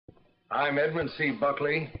I'm Edmond C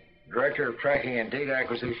Buckley, Director of Tracking and Data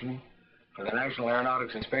Acquisition for the National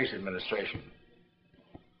Aeronautics and Space Administration.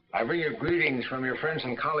 I bring you greetings from your friends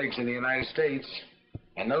and colleagues in the United States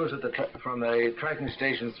and those from the tracking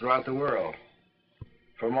stations throughout the world.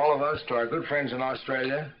 From all of us to our good friends in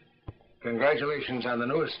Australia, congratulations on the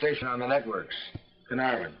newest station on the networks,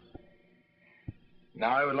 Carnarvon.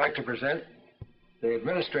 Now I would like to present the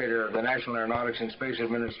Administrator of the National Aeronautics and Space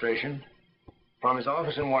Administration from his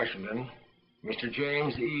office in Washington, Mr.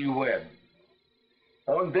 James E. Webb.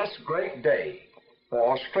 On this great day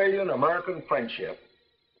for Australian-American friendship,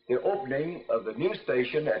 the opening of the new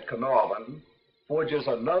station at Carnarvon forges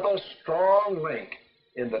another strong link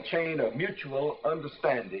in the chain of mutual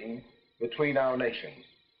understanding between our nations.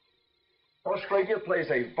 Australia plays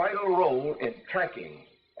a vital role in tracking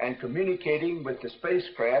and communicating with the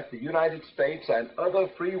spacecraft the United States and other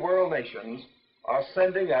free world nations are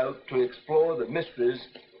sending out to explore the mysteries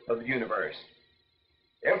of the universe.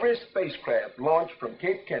 Every spacecraft launched from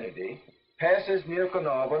Cape Kennedy passes near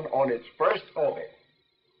Carnarvon on its first orbit.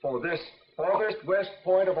 For this farthest west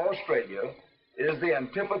point of Australia is the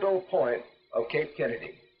antipodal point of Cape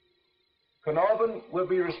Kennedy. Carnarvon will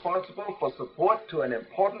be responsible for support to an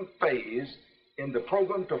important phase in the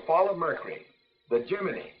program to follow Mercury, the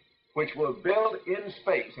Gemini, which will build in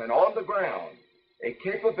space and on the ground a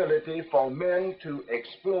capability for men to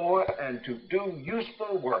explore and to do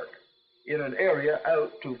useful work in an area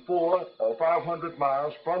out to 400 or 500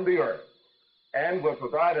 miles from the Earth, and will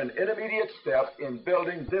provide an intermediate step in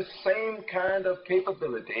building this same kind of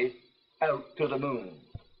capability out to the moon.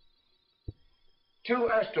 2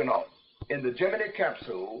 astronauts in the Gemini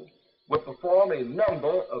capsule will perform a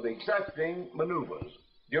number of exacting maneuvers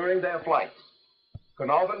during their flights.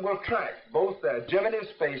 Carnarvon will track both their Gemini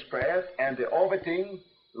spacecraft and the orbiting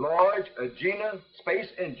large Agena space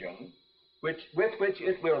engine, with which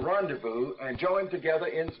it will rendezvous and join together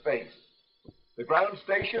in space. The ground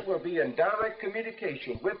station will be in direct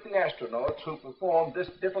communication with the astronauts who perform this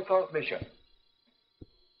difficult mission.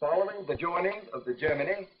 Following the joining of the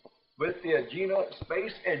Gemini with the Agena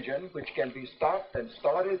space engine, which can be stopped and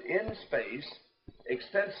started in space,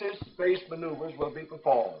 extensive space maneuvers will be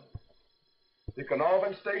performed. The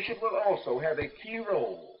Carnarvon station will also have a key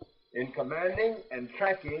role in commanding and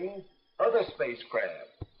tracking other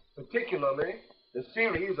spacecraft, particularly the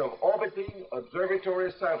series of orbiting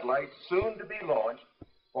observatory satellites soon to be launched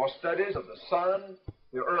for studies of the Sun,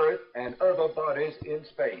 the Earth, and other bodies in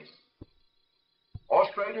space.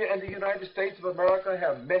 Australia and the United States of America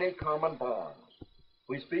have many common bonds.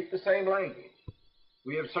 We speak the same language.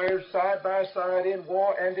 We have served side by side in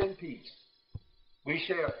war and in peace. We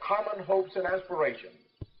share common hopes and aspirations.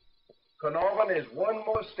 Carnarvon is one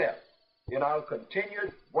more step in our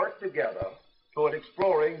continued work together toward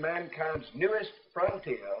exploring mankind's newest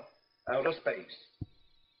frontier, outer space.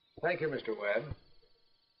 Thank you, Mr. Webb.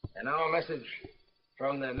 And now a message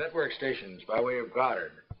from the network stations by way of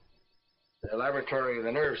Goddard, the laboratory of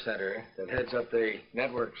the nerve center that heads up the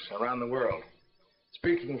networks around the world.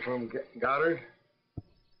 Speaking from Goddard,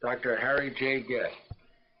 Dr. Harry J. Goett.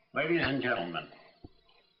 Ladies and gentlemen,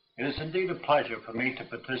 it is indeed a pleasure for me to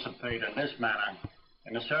participate in this manner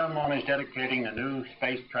in the ceremonies dedicating the new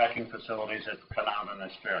space tracking facilities at Carnarvon,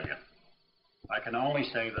 Australia. I can only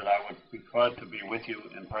say that I would prefer to be with you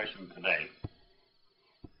in person today.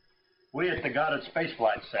 We at the Goddard Space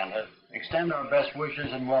Flight Center extend our best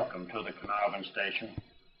wishes and welcome to the Carnarvon station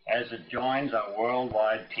as it joins our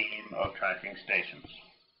worldwide team of tracking stations.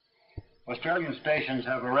 Australian stations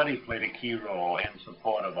have already played a key role in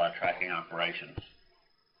support of our tracking operations.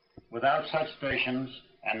 Without such stations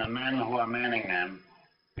and the men who are manning them,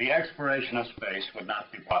 the exploration of space would not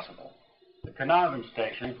be possible. The Carnarvon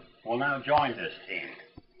station will now join this team.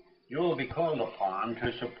 You will be called upon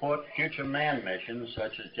to support future manned missions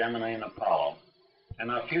such as Gemini and Apollo, and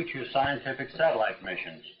our future scientific satellite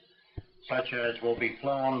missions, such as will be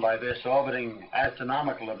flown by this orbiting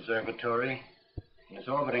astronomical observatory, this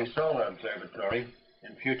orbiting solar observatory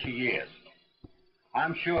in future years.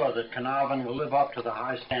 I'm sure that Carnarvon will live up to the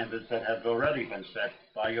high standards that have already been set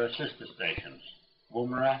by your sister stations,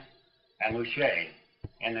 Woomera and Lucia,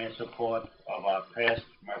 in their support of our past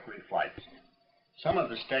Mercury flights. Some of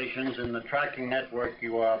the stations in the tracking network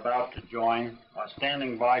you are about to join are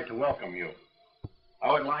standing by to welcome you.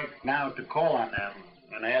 I would like now to call on them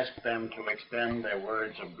and ask them to extend their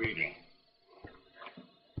words of greeting.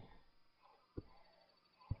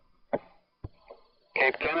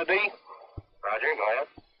 Cape Kennedy. Roger, go ahead.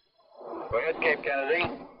 Go ahead, Cape Kennedy.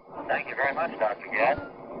 Thank you very much, Dr. Goett.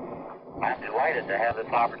 I'm delighted to have this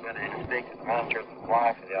opportunity to speak to the Minister of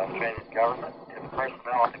Supply for the Australian government and the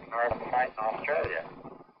personnel at the Carnarvon site in Australia.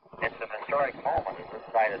 It's an historic moment as this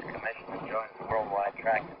site is commissioned and joins the worldwide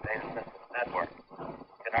tracking data systems network.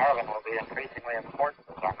 Carnarvon will be increasingly important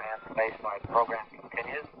as our manned spaceflight program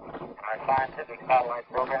continues and our scientific satellite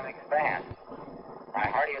program expands. My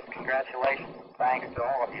heartiest congratulations and thanks to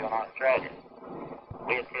all of you in Australia.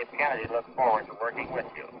 We at Cape Kennedy look forward to working with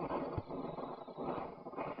you.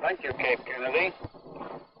 Thank you, Cape Kennedy.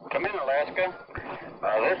 Come in, Alaska.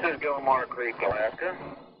 This is Gilmore Creek, Alaska.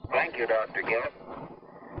 Thank you, Dr. Goett.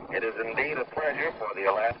 It is indeed a pleasure for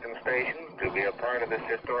the Alaskan station to be a part of this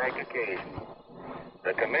historic occasion.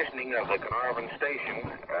 The commissioning of the Carnarvon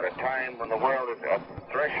Station at a time when the world is at the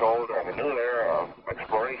threshold of a new era of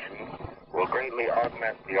exploration will greatly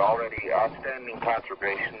augment the already outstanding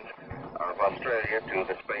contributions of Australia to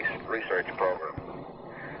the space research program.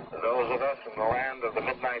 Those of us in the land of the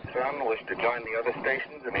midnight sun wish to join the other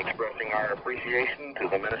stations in expressing our appreciation to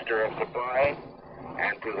the Minister of Supply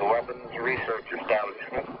and to the Weapons Research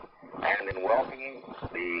Establishment, and in welcoming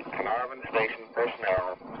the Carnarvon Station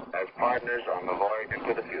personnel as partners on the voyage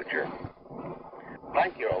into the future.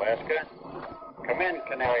 Thank you, Alaska. Come in,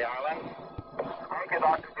 Canary Islands. Thank you,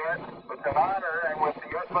 Dr. Goett. It's an honor and with the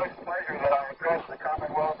utmost pleasure that I address the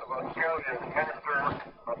Commonwealth of Australia's Minister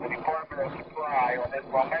of the Department of Supply on this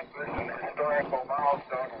momentous and historical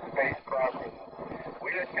milestone in space progress.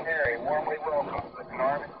 We at Canary warmly welcome the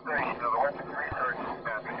Carnarvon Station of the Weapons Research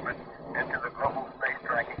Establishment into the Global Space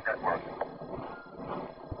Tracking Network.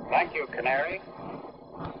 Thank you, Canary.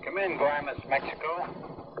 Come in, Guaymas, Mexico.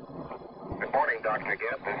 Good morning, Dr.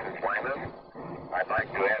 Goett. This is Wyman. I'd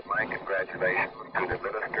like to add my congratulations to the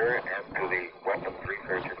Minister and to the Weapons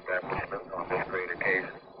Research Establishment on this great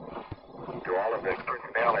occasion. To all of the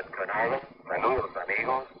personnel at Carnarvon, saludos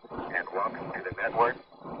amigos, and welcome to the network.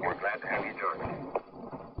 We're glad to have you join us.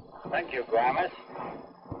 Thank you, Guaymas.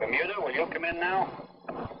 Bermuda, will you come in now?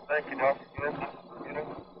 Thank you, Dr. Goett. Bermuda.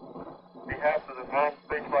 On behalf of the manned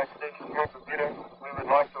space flight station here at Bermuda, we would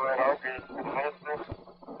like to add our greetings to the Minister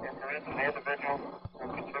and to each of the individuals who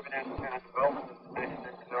contributed to the development of the station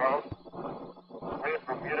in Carnarvon. We at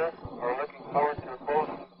Bermuda are looking forward to a close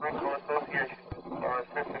and fruitful association with our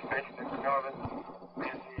sister station in Carnarvon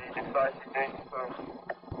in the exciting days to come.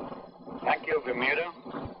 Thank you, Bermuda.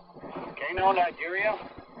 Kano, Nigeria.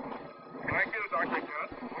 Thank you, Dr.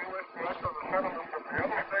 Goett. We wish to echo the sentiments of the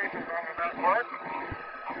other stations on the network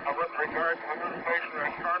with regard to the new station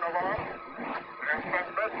at Carnarvon and send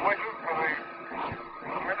best wishes to the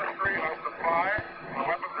Ministry of Supply, the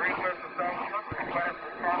Weapons Research Establishment, and staff of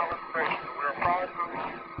the Carnarvon Station. We are proud to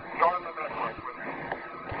join the network with you.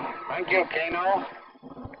 Thank you, Kano.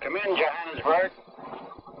 Come in, Johannesburg.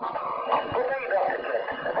 Good day, Dr. Goett.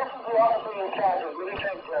 This is the officer in charge of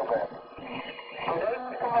military program. Today,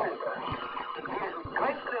 Mr. Minister, it gives me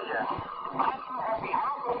great pleasure to ask you on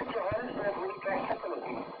behalf of the Johannesburg military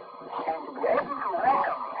facility and to be able to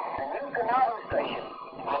welcome the new Carnarvon Station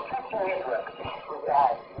to the tracking network with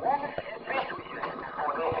our warmest and best wishes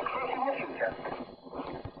for their success in the future.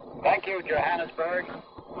 Thank you, Johannesburg.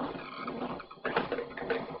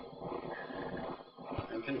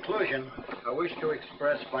 In conclusion, I wish to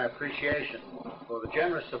express my appreciation for the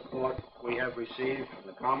generous support we have received from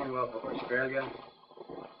the Commonwealth of Australia,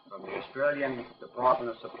 from the Australian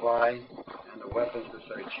Department of Supply, and the Weapons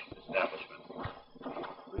Research Establishment.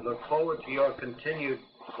 We look forward to your continued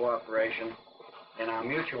cooperation in our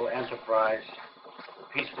mutual enterprise, the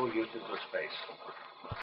peaceful uses of space.